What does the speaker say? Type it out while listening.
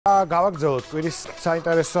გავაგრძელოთ კვირის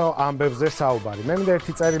საინტერესო ამბებზე საუბარი. მე მინდა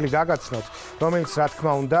ერთი წერილი გაგაცნოთ, რომელიც რა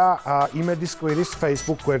თქმა უნდა იმედის კვირის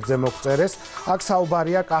Facebook გვერდზე მოგწერეს. აქ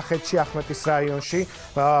საუბარია კახეთში ახმეტის რაიონში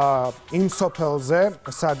იმ სოფელზე,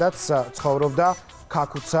 სადაც ცხოვრობდა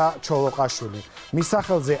ქაქუცა ჩოლოყაშვილი. მის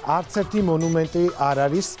სახელზე არც ერთი მონუმენტი არ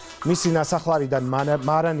არის, მისი ნასახლარიდან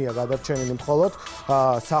მარანია გადარჩენილი მხოლოდ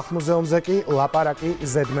სახლ-მუზეუმზე კი ლაპარაკი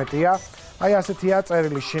ზედმეტია. აი ასეთია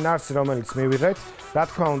წერილის შინაარსი, რომელიც მივიღეთ. რა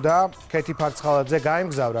თქმა უნდა, ქეთი ფარცხალაძე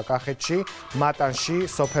გაემგზავრა კახეთში, მატანში,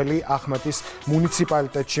 სოფელი ახმეტის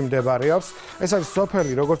მუნიციპალიტეტში მდებარეობს. ეს არის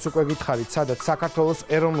სოფელი, როგორც უკვე გითხარით, სადაც საქართველოს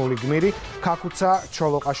ეროვნული გმირი ქაქუცა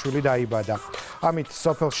ჩოლოყაშვილი დაიბადა. ამით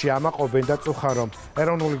სოფელში ამაყობენ და წუხან, რომ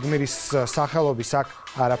ეროვნული გმირის სახელობის აქ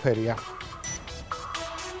არაფერია.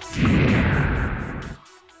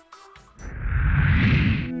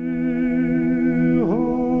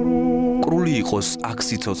 იყოს აქ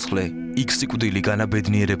სიცოცხლე, იქ სიკვდილი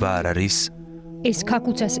განაბედნიერება არ არის? ეს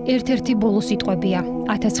ქაქუცას ერთ-ერთი ბოლო სიტყვებია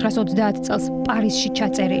 1930 წელს პარიზში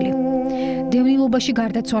ჩაწერილი. დევნილობაში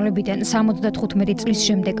გარდაცვალებიდან 75 წლის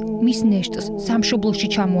შემდეგ მის ნეშტს სამშობლოში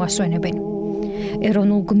ჩამოასვენებენ.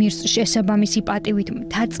 ეროვნულ გმირს შესაბამისი პატივით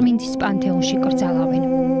მთაწმინდის პანთეონში კრძალავენ.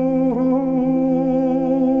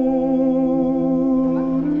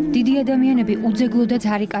 დიდი ადამიანები უძეგლოდაც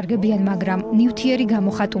არ იკარგებიან, მაგრამ ნივთიერი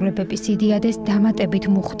გამოხატულებების იდეადეს დამატებით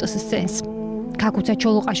მუხტს სცენს. ქაქუცა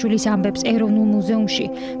ჩოლოყაშვილის ამბებს ეროვნულ მუზეუმში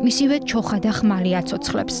მისივე ჩოხა და ხმალი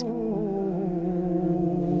აცოცხლებს.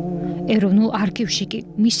 ეროვნულ არქივში კი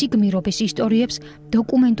მისი გმირობის ისტორიებს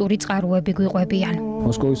დოკუმენტური წყაროები გვიყვებიან.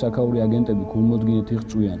 მოსკოვის აქაური აგენტები გულმოდგინედ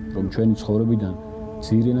იღწვიან, რომ ჩვენი ცხოვრებიდან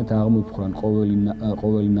ძირენად აღმოფხრან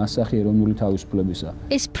ყოველი ნასახი ეროვნული თავისუფლებისა.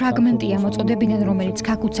 ეს ფრაგმენტია მოწოდებიდან, რომელიც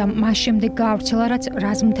ქაქუცამ მას შემდეგ გაავრცელა, რაც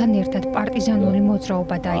რაზმთან ერთად პარტიზანული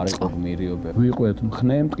მოძრაობა დაიწყო. ვიყვეთ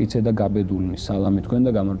მხნე, მტკიცე და გაბედულნი, სალამი თქვენ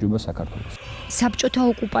და გამარჯვება საქართველოს. საბჭოთა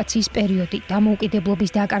ოკუპაციის პერიოდი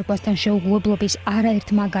დამოუკიდებლობის დაკარგვასთან შეუგუებლობის არაერთ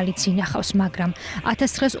მაგალითს ინახავს, მაგრამ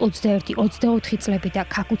 1921-24 წლები და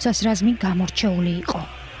ქაქუცას რაზმი გამორჩეული იყო.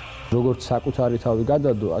 როგორც საკუთარი თავი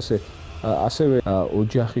გადადო, ასევე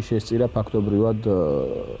ოჯახი შესწირა ფაქტობრივად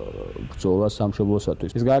ბრძოლა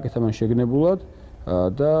სამშობლოსათვის. ეს გააკეთა მან შეგნებულად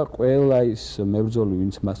და ყველა ის მებრძოლი,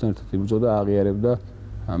 ვინც მასთან ერთად იბრძოდა, აღიარებდა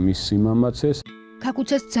მის სიმამაცეს.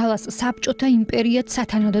 ქაქუცას ძალას საბჭოთა იმპერიად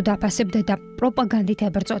სათანადოდ აფასებდა და პროპაგანდით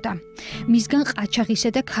ებრძოდა. მისგან ყაჩაღისა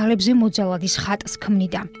და ქალებზე მოძალადის ხატს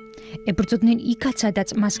ქმნიდა. ებრძოდნენ იქაც, სადაც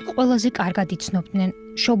მას ყველაზე კარგად იცნობდნენ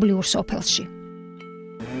მშობლიურ სოფელში.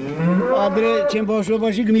 ადრე ჩემ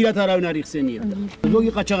ბავშვობაში გმირად არავინ არ იხსენიებდა.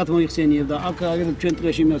 ზოგი ყაჩაღად მოიხსენიებდა. აქ ჩვენ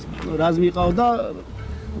დღეში მას რაზმი ყავდა.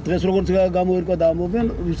 დღეს როგორც გამოერკვა და ამობენ,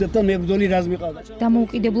 რუსებთან მებრძოლი რაზმი ყავდა.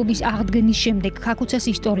 დამოუკიდებლობის აღდგენის შემდეგ ქაქუცას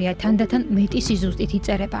ისტორია თანდათან მეტი სიზუსტით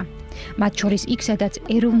იწერება. მათ შორის იქ, სადაც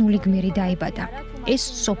ეროვნული გმირი დაიბადა. ეს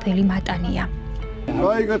სოფელი მატანია.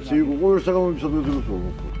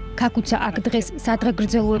 ქაქუცა აქ დღეს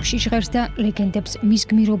სადღეგრძელოებში ჟღერს და ლეგენდებს მის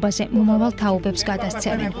გმირობაზე მომავალ თაობებს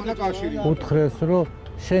გადასცემენ. უთხრეს, რომ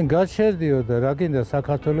შენ გაჩერდიო და რა გინდა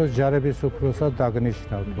საქართველოს ჯარების უფროსად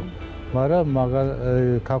დაგნიშნავდო. მაგრამ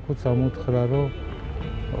ქაქუცამ უთხრა, რომ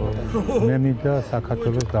მე მინდა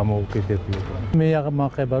საქართველოს დამოუკიდებლობა. მე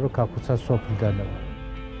აღმახება, რომ ქაქუცა სოფლიდანაა.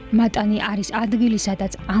 მატანი არის ადგილი,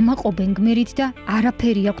 სადაც ამაყობენ გმირით და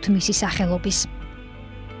არაფერი აქვთ მისი სახელობის.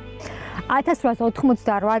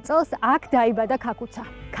 1888 წელს აქ დაიბადა ქაქუცა.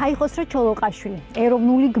 ქაიხოსრო ჩოლოყაშვილი,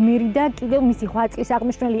 ეროვნული გმირი და კიდევ მისი 8 წლის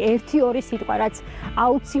აღნიშნული 1-2 სიტყვა, რაც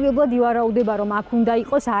აუცილებლად ივარაუდება, რომ აქ უნდა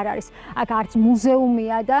იყოს, არ არის. აქ არც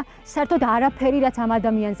მუზეუმია და საერთოდ არაფერი, რაც ამ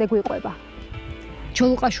ადამიანზე გვიყვება.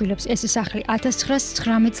 ჩოლოყაშვილებს ეს სახლი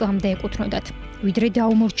 1919 წლამდე ეკუთვნოდათ, ვიდრე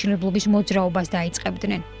დაუმორჩილებლობის მოძრაობას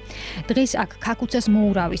დაიწყებდნენ. დღეს აქ ქაქუცას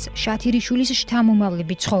მოურავის შათირიშვილის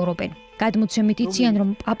შთამომავლები ცხოვრობენ. გადმოცემით იციან, რომ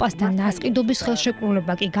პაპასთან ნასყიდობის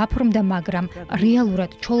ხელშეკრულება კი გაფორმდა, მაგრამ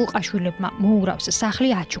რეალურად ჩოლოყაშვილებმა მოურავს სახლი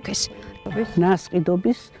აჩუქეს.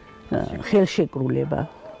 ნასყიდობის ხელშეკრულება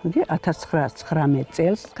 1919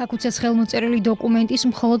 წელს. ქაქუცას ხელმოწერილი დოკუმენტის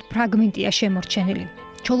მხოლოდ ფრაგმენტია შემორჩენილი.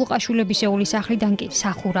 ჩოლოყაშვილებისეული სახლიდან კი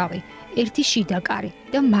სახურავი, ერთი შიდა კარი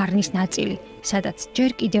და მარნის ნაწილი, სადაც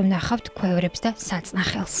ჯერ კიდევ ნახავთ ქვევრებს და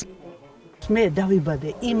საწნახელს. მე დავიბადე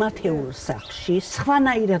იმ ათეულ სახლში,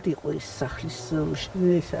 სხვანაირად იყო ის სახლის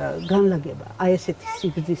განლაგება. აი ესეთი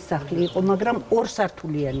სიგრძის სახლი იყო, მაგრამ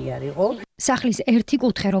ორსართულიანი არ იყო. სახლის ერთი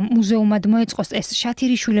კუთხე, რომ მუზეუმად მოეწყოს, ეს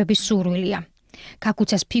შათირიშვილების სურვილია.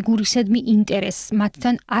 ქაქუცას ფიგურისადმი ინტერესს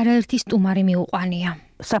მათთან არაერთი სტუმარი მიუყვანია.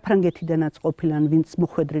 საფრანგეთიდანაც ყოფილან, ვინც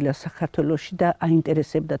მოხვედრილა საქართველოში და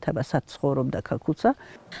აინტერესებდა თავასაც ცხოვრობდა ქაქუცა.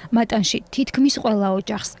 მატანში თითქმის ყველა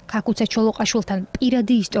ოჯახს ქაქუცა ჩოლოყაშვილთან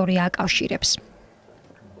პირადი ისტორია აკავშირებს.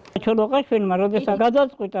 ჩოლოყაშვილმა როდესაც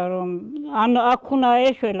გადაწყვიტა რომ ან აქ უნდა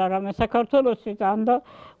ეშველა რამე საქართველოსი ან და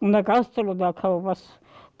უნდა გასცლოდა აქაობას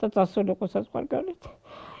და წასულიყო საზღვარგარეთ.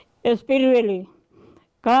 ეს პირველი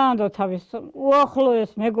გაანდო თავის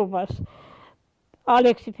უახლოეს მეგობარს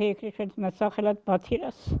ალექსი ფეიქრიშვილის სახელად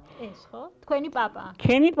ბათირას. ეს ხო? თქვენი პაპა.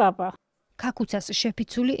 ჩემი პაპა. ქაქუცას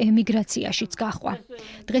შეფიცული ემიგრაციაშიც გაჰყვა.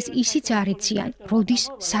 დღეს ისიც არ იციან, როდის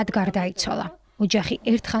სად გარდაიცვალა. ოჯახი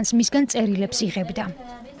ერთხანს მისგან წერილებს იღებდა.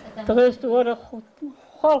 დღეს თუ არა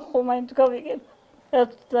ხალხო მაინც გავიგებ.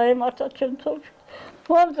 რაც დაემართა ჩემ თორში.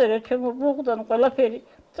 მომწერე ჩემო ბუღდან ყველაფერი.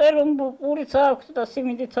 წერომ პურიც აქვს და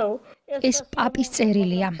სიმინდიც აქვს. ეს პაპის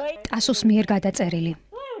წერილია, ტასოს მიერ გადაწერილი.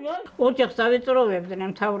 ოჯახს ავიწროვებდნენ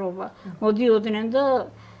მთავრობა. მოდიოდნენ და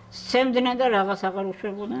სცემდნენ და რაღაც აღარ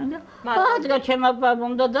უშვებოდნენ და მათგან ჩემ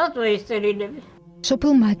პაპამ და დაწვა ეს წერილები.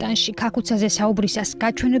 სოფელ მატანში ქაქუცაზე საუბრისას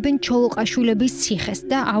გაჩვენებენ ჩოლოყაშვილების ციხეს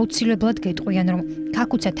და აუცილებლად გეტყვიან, რომ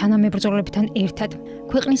ქაქუცა თანამებრძოლებთან ერთად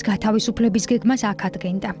ქვეყნის გათავისუფლების გეგმას აქ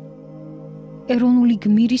ადგენდა. ეროვნული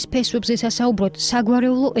გმირის ფესვებზე სასაუბროდ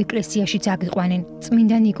საგვარეულო ეკლესიაშიც აგიყვანენ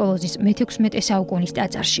წმინდა ნიკოლოზის მე-16 საუკუნის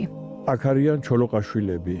ტაძარში. აქ არიან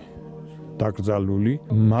ჩოლოყაშვილები დაკრძალული,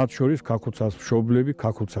 მათ შორის ქაქუცას მშობლები,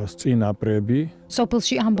 ქაქუცას წინაპრები.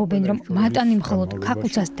 სოფელში ამბობენ, რომ მატანი მხოლოდ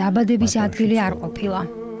ქაქუცას დაბადების ადგილი არ ყოფილა.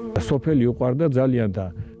 სოფელი უყვარდა ძალიან და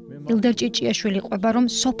ელდარ ჭიჭიაშვილი ყვება, რომ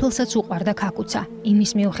სოფელსაც უყვარდა ქაქუცა,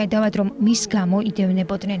 იმის მიუხედავად, რომ მის გამო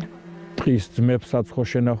იდევნებოდნენ. დღის ძმებსაც ხო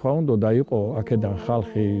შენახვა უნდა და იყო აქედან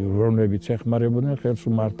ხალხი, რომლებიც ეხმარებოდნენ, ხელს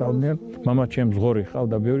უმართავდნენ. მამა ჩემს ღორი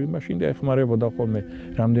ყავდა ბევრი, მაშინ და ეხმარებოდა ხოლმე.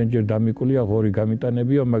 რამდენჯერ დამიკულია ღორი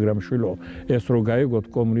გამიტანებიო, მაგრამ შვილო, ეს რო გაიგოთ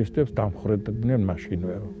კომუნისტებს დამხრედნენ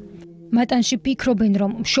მაშინვე. მატანში ფიქრობენ,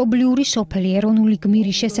 რომ მშობლიური სოფელი ეროვნული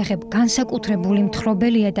გმირის შესახებ განსაკუთრებული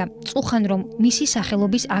მთხრობელია და წუხან, რომ მისი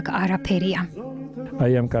სახელობის აქ არაფერია.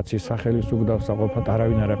 აი ამ კაცის სახელის უგდავსაყოფად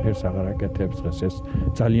არავინ არაფერს აღარ აკეთებს დღეს, ეს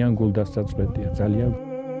ძალიან გულდასაწყვეტია, ძალიან.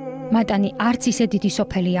 მატანი არც ისე დიდი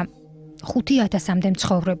სოფელია, 5000-მდე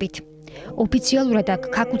მცხოვრებით. ოფიციალურად აქ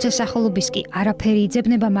ქაქუცას სახელობის კი არაფერი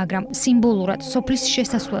იძებნება, მაგრამ სიმბოლურად სოფლის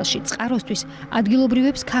შესასვლელში წყაროსთვის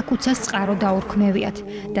ადგილობრივებს ქაქუცას წყარო დაურქმევიათ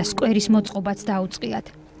და სკვერის მოწყობაც დაუწყიათ.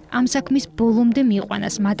 ამ საქმის ბოლომდე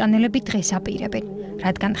მიიყვანას მატანელები დღეს აპირებენ,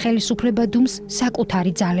 რადგან ხელისუფლება დუმს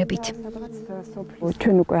საკუთარი ძალებით.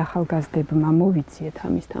 ჩვენ უკვე ახალგაზრდებმა მოვიციეთ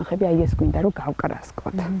ამის თანხები, აი ეს გვინდა რომ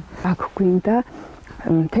გავკრასკოთ. აქ გვინდა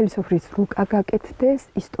მთელი სოფლის რუკა გაკეთდეს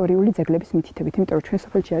ისტორიული ძეგლების მითითებით, იმიტომ რომ ჩვენ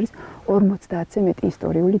სოფელში არის 50-ზე მეტი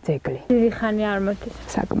ისტორიული ძეგლი. დიდი ხანი არ მოდის.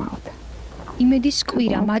 საკმაოდ. იმედის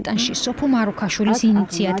კვირა მატანში სოფო მარუქაშვილის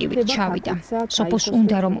ინიციატივით ჩავიდა. სოფოს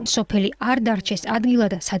უნდა რომ სოფელი არ დარჩეს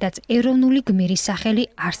ადგილად, სადაც ეროვნული გმირის სახელი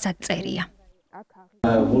არსად წერია.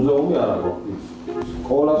 მუზეუმი არ აქვს.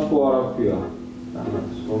 სკოლას თუ არ აქვს.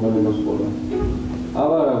 რომელიმე სკოლა.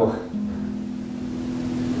 არა აქვს.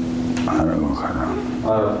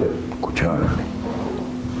 არა აქვს. კუჩა არ არის.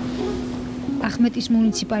 ახმეტის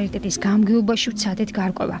მუნიციპალიტეტის გამგეობაში ვცადეთ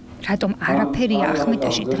გარკვევა, რატომ არაფერია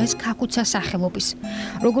ახმეტაში დღეს ქაქუცას სახელობის.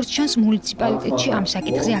 როგორც ჩანს, მუნიციპალიტეტში ამ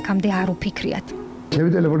საკითხზე აქამდე არ უფიქრიათ. ჩემი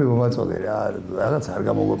ტელეფონი მომაწოდე რა, რაღაც არ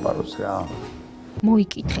გამოგვეპაროს რა.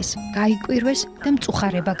 მოიკითხეს, გაიკვირვეს და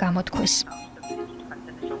მწუხარება გამოთქვეს.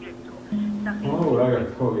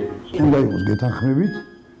 ჩვენ გაიგოს გეთანხმებით,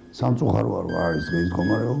 სამწუხაროა რომ არის დღეს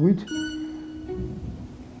მდგომარეობით.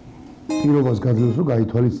 პირობას გაძლევს რომ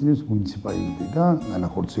გაითვალისწინებს მუნიციპალიტეტი და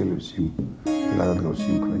განახორციელებს იმ გადადგავს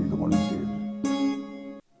იმ ქმედით ღონისძიებებს.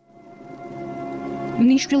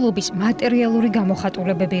 მნიშვნელობის მატერიალური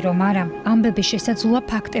გამოხატულებები რომ არა, ამბები შესაძლოა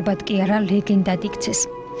ფაქტებად კი არა ლეგენდად იქცეს.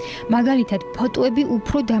 მაგალითად, ფოტოები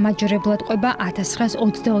უფრო დამაჯერებლად ყვება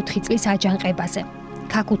 1924 წლის აჯანყებაზე,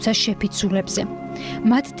 ქაქუცას შეფიცულებზე,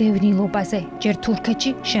 მათ დევნილობაზე, ჯერ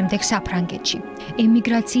თურქეთში, შემდეგ საფრანგეთში,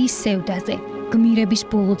 ემიგრაციის სევდაზე, გმირების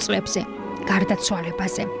ბოლო წლებზე,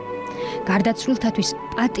 გარდაცვალებაზე, გარდაცვლილთათვის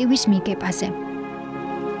პატივის მიგებაზე.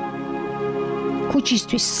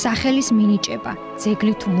 ქუჩისთვის სახელის მინიჭება,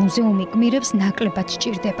 ძეგლი თუ მუზეუმი გმირებს ნაკლებად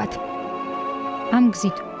სჭირდებათ. ამ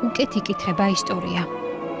გზით უკეთ იკითხება ისტორია.